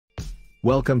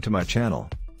Welcome to my channel.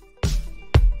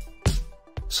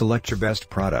 Select your best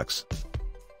products.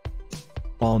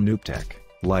 allnewuptech.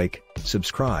 Like,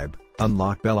 subscribe,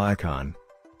 unlock bell icon.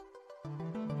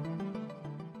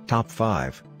 Top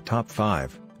 5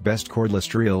 Best Cordless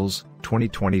Drills,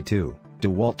 2022.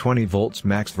 DEWALT 20V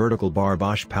Max Vertical Bar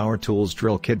Bosch Power Tools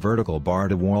Drill Kit Vertical Bar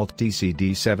DEWALT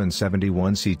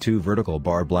DCD771C 2 Vertical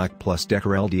Bar Black Plus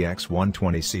Decker LDX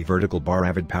 120C Vertical Bar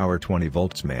Avid Power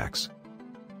 20V Max.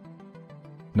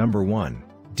 Number 1.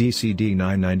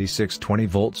 DCD996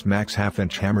 20V Max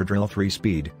Half-Inch Hammer Drill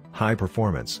 3-Speed, High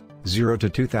Performance, 0 to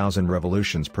 2000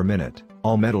 revolutions per minute,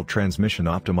 all-metal transmission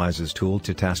optimizes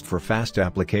tool-to-task for fast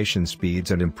application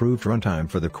speeds and improved runtime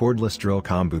for the Cordless Drill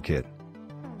Combo Kit.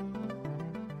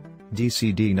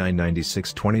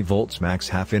 DCD996 20V Max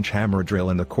Half-Inch Hammer Drill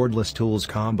in the Cordless Tools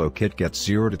Combo Kit gets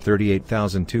 0 to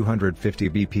 38,250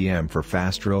 BPM for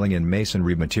fast drilling in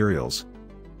masonry materials.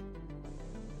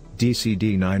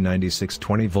 DCD996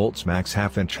 20V Max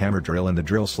Half-Inch Hammer Drill in the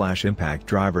Drill/Impact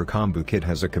Driver Combo Kit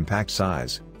has a compact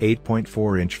size,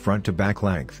 8.4-inch front-to-back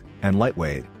length, and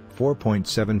lightweight,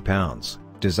 4.7 pounds,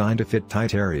 designed to fit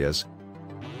tight areas.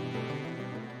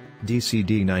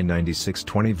 DCD996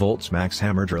 20V Max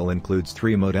Hammer Drill includes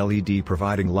 3-mode LED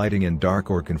providing lighting in dark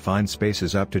or confined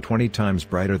spaces up to 20 times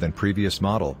brighter than previous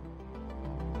model.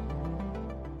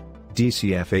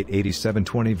 DCF887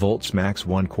 20V Max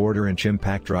 1/4-inch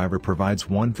Impact Driver provides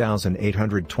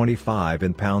 1,825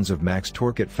 N-pounds of max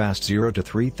torque at fast 0 to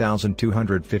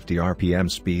 3,250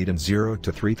 RPM speed and 0 to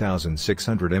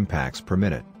 3,600 impacts per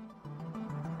minute.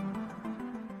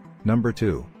 Number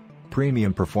 2.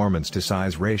 Premium Performance to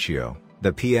Size Ratio.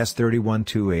 The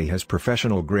PS312A has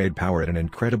professional grade power at an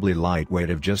incredibly light weight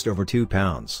of just over 2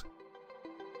 pounds.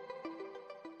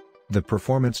 The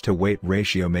performance to weight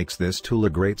ratio makes this tool a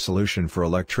great solution for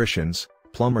electricians,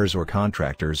 plumbers or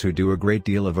contractors who do a great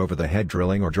deal of over-the-head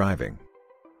drilling or driving.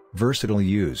 Versatile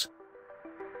use.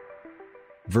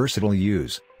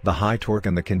 The high torque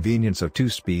and the convenience of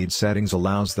 2-speed settings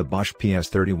allows the Bosch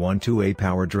PS312A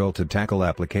power drill to tackle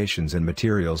applications in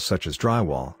materials such as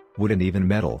drywall, wood and even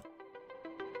metal.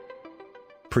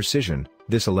 Precision.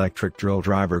 This electric drill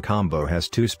driver combo has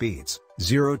 2 speeds,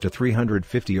 0 to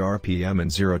 350 RPM and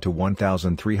 0 to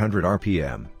 1300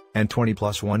 RPM, and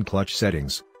 20+1 clutch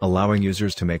settings, allowing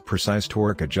users to make precise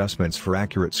torque adjustments for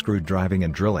accurate screw driving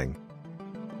and drilling.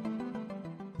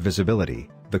 Visibility.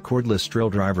 The cordless drill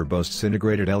driver boasts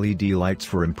integrated LED lights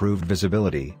for improved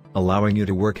visibility, allowing you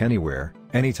to work anywhere,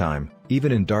 anytime,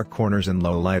 even in dark corners and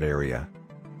low light area.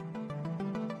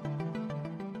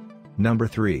 Number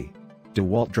 3.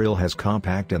 DEWALT drill has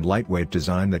compact and lightweight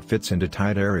design that fits into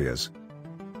tight areas.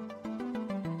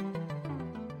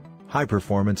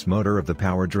 High-performance motor of the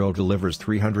power drill delivers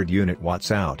 300 unit watts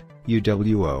out,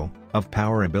 UWO, of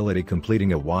power ability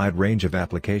completing a wide range of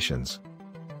applications.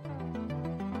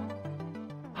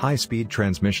 High-speed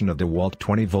transmission of DEWALT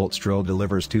 20V drill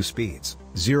delivers 2 speeds,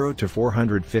 0 to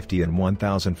 450 and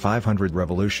 1,500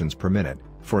 revolutions per minute,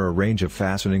 for a range of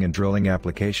fastening and drilling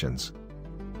applications.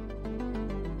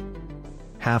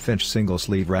 Half-inch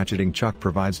single-sleeve ratcheting chuck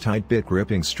provides tight bit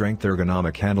gripping strength.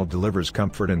 Ergonomic handle delivers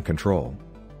comfort and control.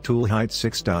 Tool height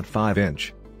 6.5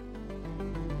 inch.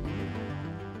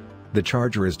 The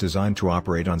charger is designed to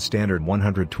operate on standard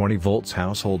 120 volts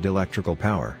household electrical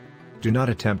power. Do not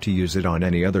attempt to use it on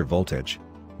any other voltage.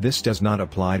 This does not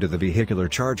apply to the vehicular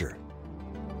charger.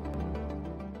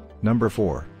 Number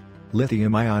 4.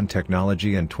 Lithium-ion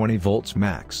technology and 20V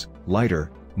Max, lighter,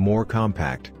 more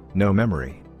compact, no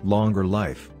memory, longer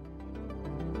life.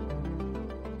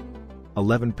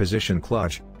 11-position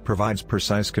clutch, provides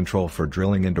precise control for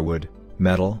drilling into wood,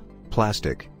 metal,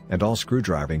 plastic, and all screw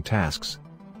driving tasks.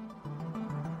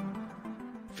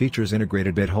 Features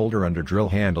integrated bit holder under drill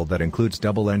handle that includes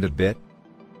double-ended bit.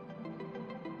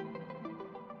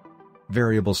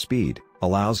 Variable speed,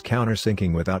 allows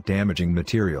countersinking without damaging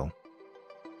material.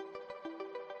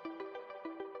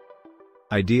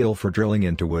 Ideal for drilling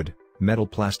into wood, metal,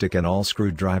 plastic and all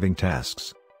screw driving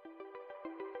tasks.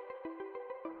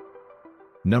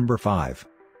 Number 5.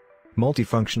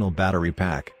 Multifunctional Battery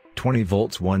Pack,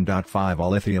 20V 1.5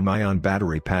 all-lithium-ion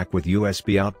battery pack with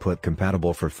USB output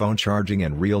compatible for phone charging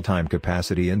and real-time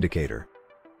capacity indicator.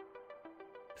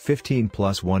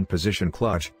 15+1 position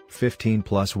clutch,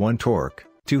 15+1 torque,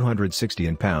 260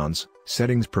 N-pounds,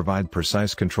 settings provide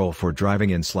precise control for driving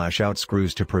in/out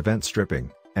screws to prevent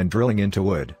stripping, and drilling into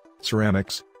wood,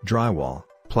 ceramics, drywall,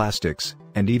 plastics,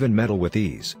 and even metal with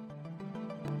ease.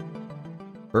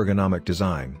 Ergonomic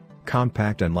design.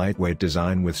 Compact and lightweight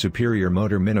design with superior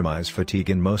motor minimize fatigue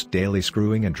in most daily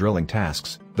screwing and drilling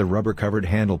tasks. The rubber-covered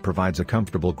handle provides a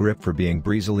comfortable grip for being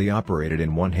breezily operated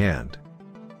in one hand.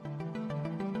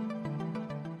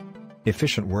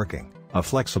 Efficient working. A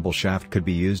flexible shaft could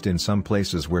be used in some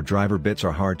places where driver bits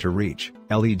are hard to reach.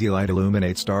 LED light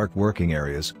illuminates dark working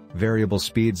areas. Variable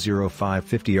speed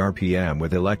 0550 RPM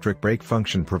with electric brake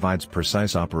function provides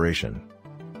precise operation.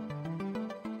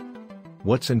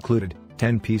 What's included?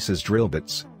 10 pieces drill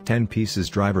bits, 10 pieces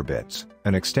driver bits,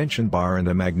 an extension bar and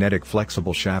a magnetic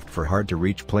flexible shaft for hard to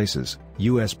reach places.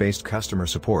 US-based customer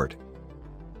support.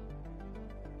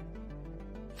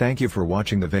 Thank you for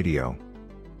watching the video.